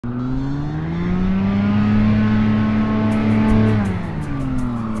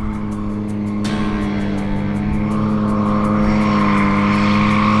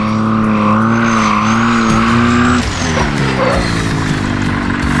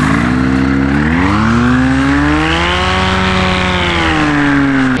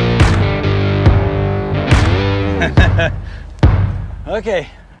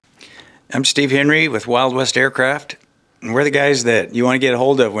I'm Steve Henry with Wild West Aircraft, and we're the guys that you want to get a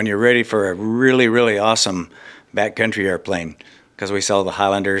hold of when you're ready for a really, really awesome backcountry airplane, because we sell the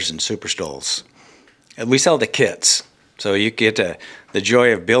Highlanders and Super Stoles. And we sell the kits, so you get the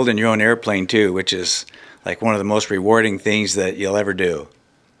joy of building your own airplane too, which is like one of the most rewarding things that you'll ever do.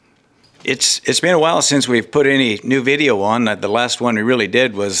 It's been a while since we've put any new video on. The last one we really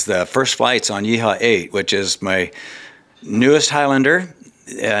did was the first flights on YeeHaw 8, which is my newest Highlander,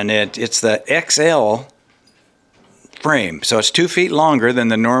 and it's the XL frame, so it's 2 feet longer than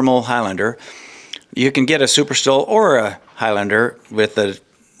the normal Highlander. You can get a Super Stole or a Highlander with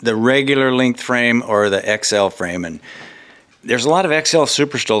the regular length frame or the XL frame, and there's a lot of XL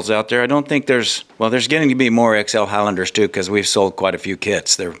Super Stoles out there. I don't think there's getting to be more XL Highlanders too, because we've sold quite a few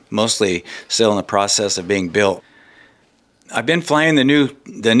kits. They're mostly still in the process of being built. I've been flying the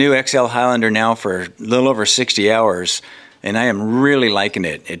new XL Highlander now for a little over 60 hours, and I am really liking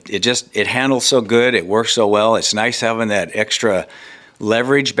it. It handles so good. It works so well. It's nice having that extra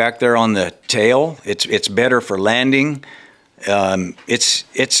leverage back there on the tail. It's better for landing. It's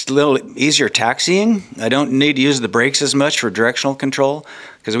a little easier taxiing. I don't need to use the brakes as much for directional control,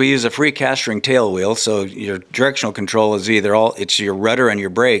 because we use a free cast ring tail wheel, so your directional control is it's your rudder and your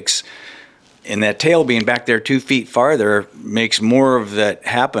brakes. And that tail being back there 2 feet farther makes more of that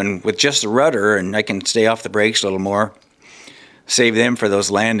happen with just the rudder, and I can stay off the brakes a little more, save them for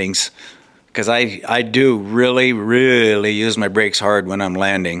those landings, because I do really, really use my brakes hard when I'm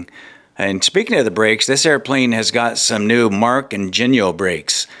landing. And speaking of the brakes, this airplane has got some new Marc-Ingegno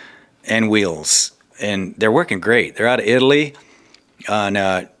brakes and wheels, and they're working great. They're out of Italy,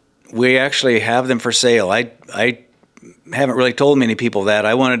 and we actually have them for sale. I haven't really told many people that.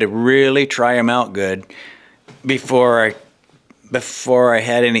 I wanted to really try them out good before I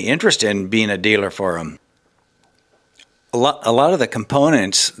had any interest in being a dealer for them. A lot of the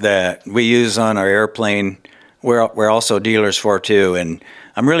components that we use on our airplane, we're also dealers for too, and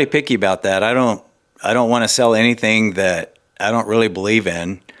I'm really picky about that. I don't want to sell anything that I don't really believe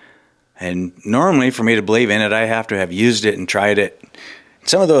in, and normally for me to believe in it, I have to have used it and tried it.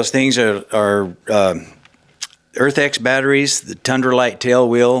 Some of those things are Oratex batteries, the Tundra light tail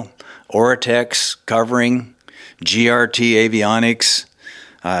wheel, Oratex covering, GRT avionics,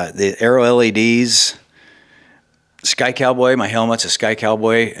 the Aero LEDs, Sky Cowboy. My helmet's a Sky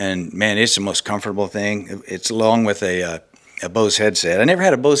Cowboy, and man, it's the most comfortable thing. It's along with a Bose headset. I never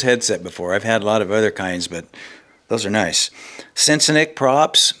had a Bose headset before. I've had a lot of other kinds, but those are nice. Sensenich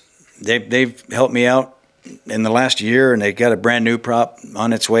props, they've helped me out in the last year, and they got a brand new prop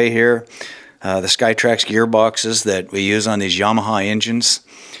on its way here. The Skytrax gearboxes that we use on these Yamaha engines.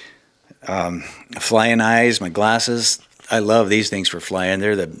 Flying eyes, my glasses. I love these things for flying.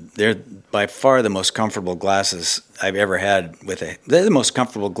 They're by far the most comfortable glasses I've ever had. They're the most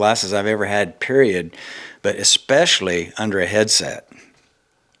comfortable glasses I've ever had, period, but especially under a headset.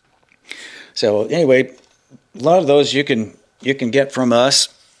 So anyway, a lot of those you can get from us,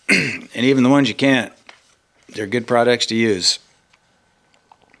 and even the ones you can't, they're good products to use.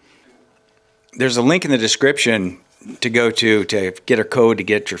 There's a link in the description to go to get a code to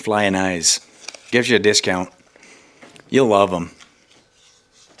get your flying eyes. Gives you a discount. You'll love them.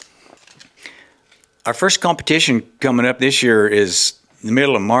 Our first competition coming up this year is the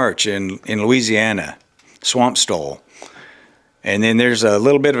middle of March in Louisiana, Swamp Stole. And then there's a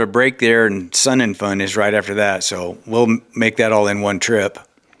little bit of a break there, and Sun and Fun is right after that, so we'll make that all in one trip.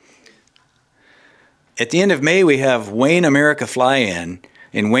 At the end of May, we have Wayne America Fly-In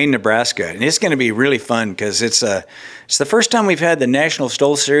in Wayne, Nebraska, and it's going to be really fun because it's the first time we've had the National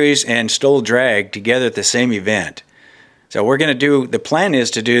Stole Series and Stole Drag together at the same event. So we're going to do, the plan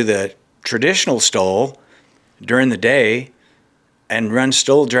is to do the traditional stole during the day and run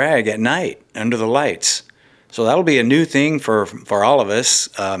stole drag at night under the lights. So that'll be a new thing for all of us.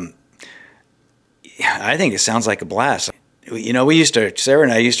 I think it sounds like a blast. You know, Sarah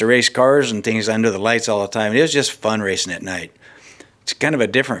and I used to race cars and things under the lights all the time. It was just fun racing at night. It's kind of a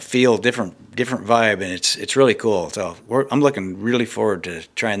different feel, different vibe, and it's really cool. So I'm looking really forward to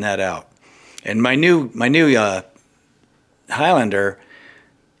trying that out. And my new Highlander,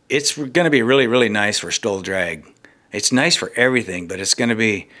 it's going to be really, really nice for stole drag. It's nice for everything, but it's going to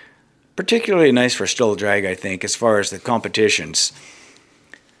be particularly nice for stole drag, I think, as far as the competitions.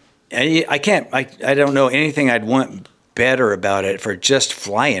 And I don't know anything I'd want better about it for just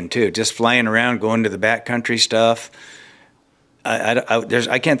flying too, just flying around, going to the backcountry stuff.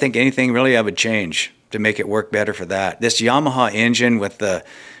 I can't think anything really I would change to make it work better for that. This Yamaha engine with the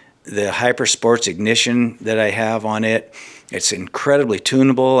Hyper Sports ignition that I have on it, it's incredibly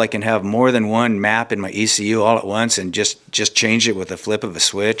tunable. I can have more than one map in my ECU all at once and just change it with a flip of a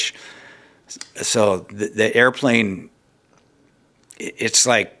switch. So the airplane, it's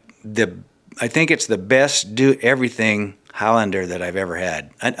like I think it's the best do everything Highlander that I've ever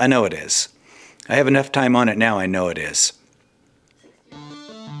had. I know it is. I have enough time on it now, I know it is.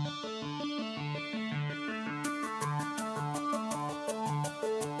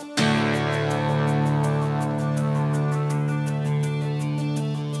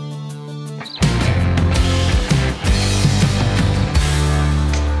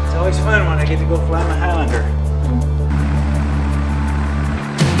 It's always fun when I get to go fly my Highlander.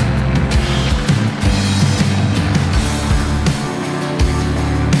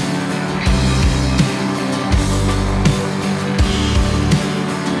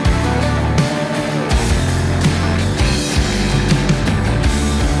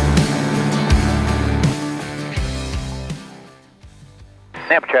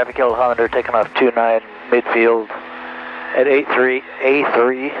 Nampa traffic, yellow Highlander taking off 29 midfield at 83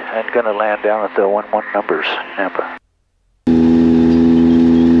 A3 and going to land down at the 11 numbers, Nampa.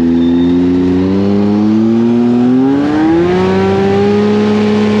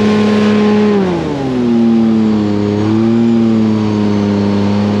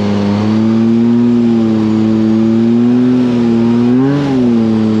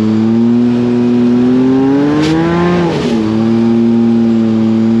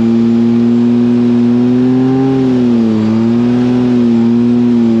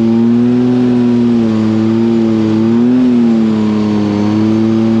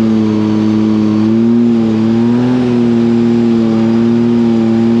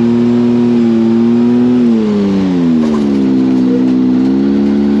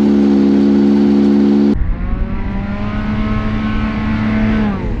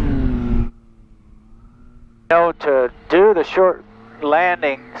 To do the short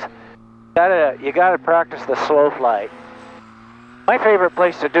landings, you gotta practice the slow flight. My favorite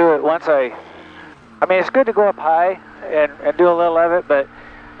place to do it I mean, it's good to go up high and do a little of it, but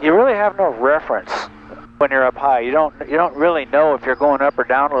you really have no reference when you're up high. You don't really know if you're going up or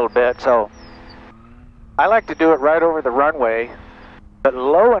down a little bit, so I like to do it right over the runway, but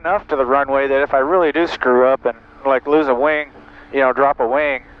low enough to the runway that if I really do screw up and like lose a wing, drop a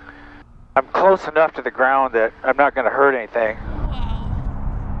wing, I'm close enough to the ground that I'm not going to hurt anything.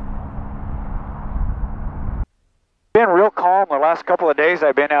 Been real calm the last couple of days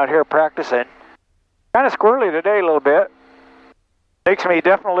I've been out here practicing. Kind of squirrely today a little bit. Makes me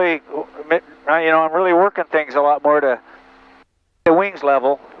definitely, I'm really working things a lot more to the wings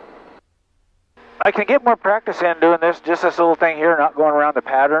level. I can get more practice in doing this little thing here, not going around the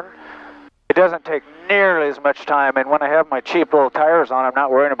pattern. It doesn't take nearly as much time, and when I have my cheap little tires on, I'm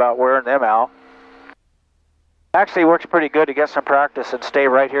not worrying about wearing them out. Actually works pretty good to get some practice and stay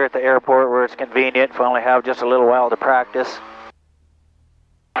right here at the airport where it's convenient if I only have just a little while to practice.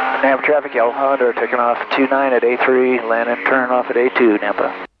 Nampa traffic, yellow Highlander taking off 29 at A3, landing, turn off at A2,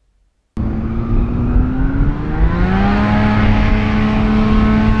 Nampa.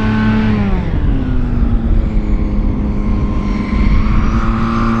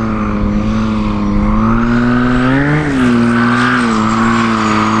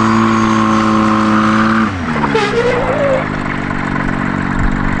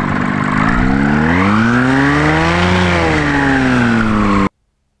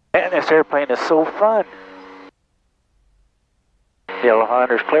 This airplane is so fun. Yellow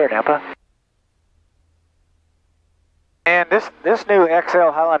Highlander's clear, Nampa. And this new XL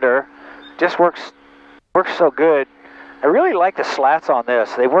Highlander just works so good. I really like the slats on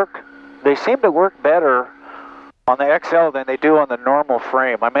this. They seem to work better on the XL than they do on the normal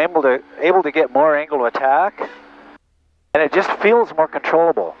frame. I'm able to get more angle of attack, and it just feels more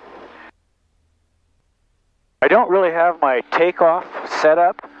controllable. I don't really have my takeoff set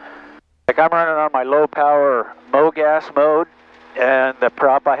up. Like I'm running on my low power MoGas mode, and the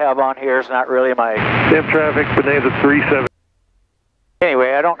prop I have on here is not really my... Sim traffic, Bonanza 37. Anyway,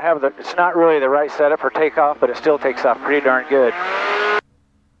 it's not really the right setup for takeoff, but it still takes off pretty darn good.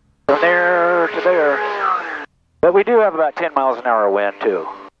 From there to there. But we do have about 10 miles an hour wind too.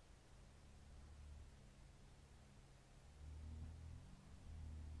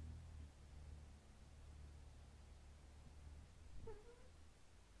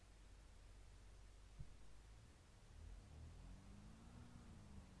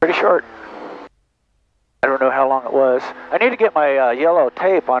 Pretty short. I don't know how long it was. I need to get my yellow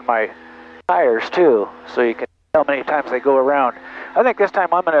tape on my tires too, so you can tell how many times they go around. I think this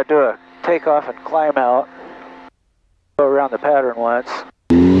time I'm going to do a takeoff and climb out. Go around the pattern once.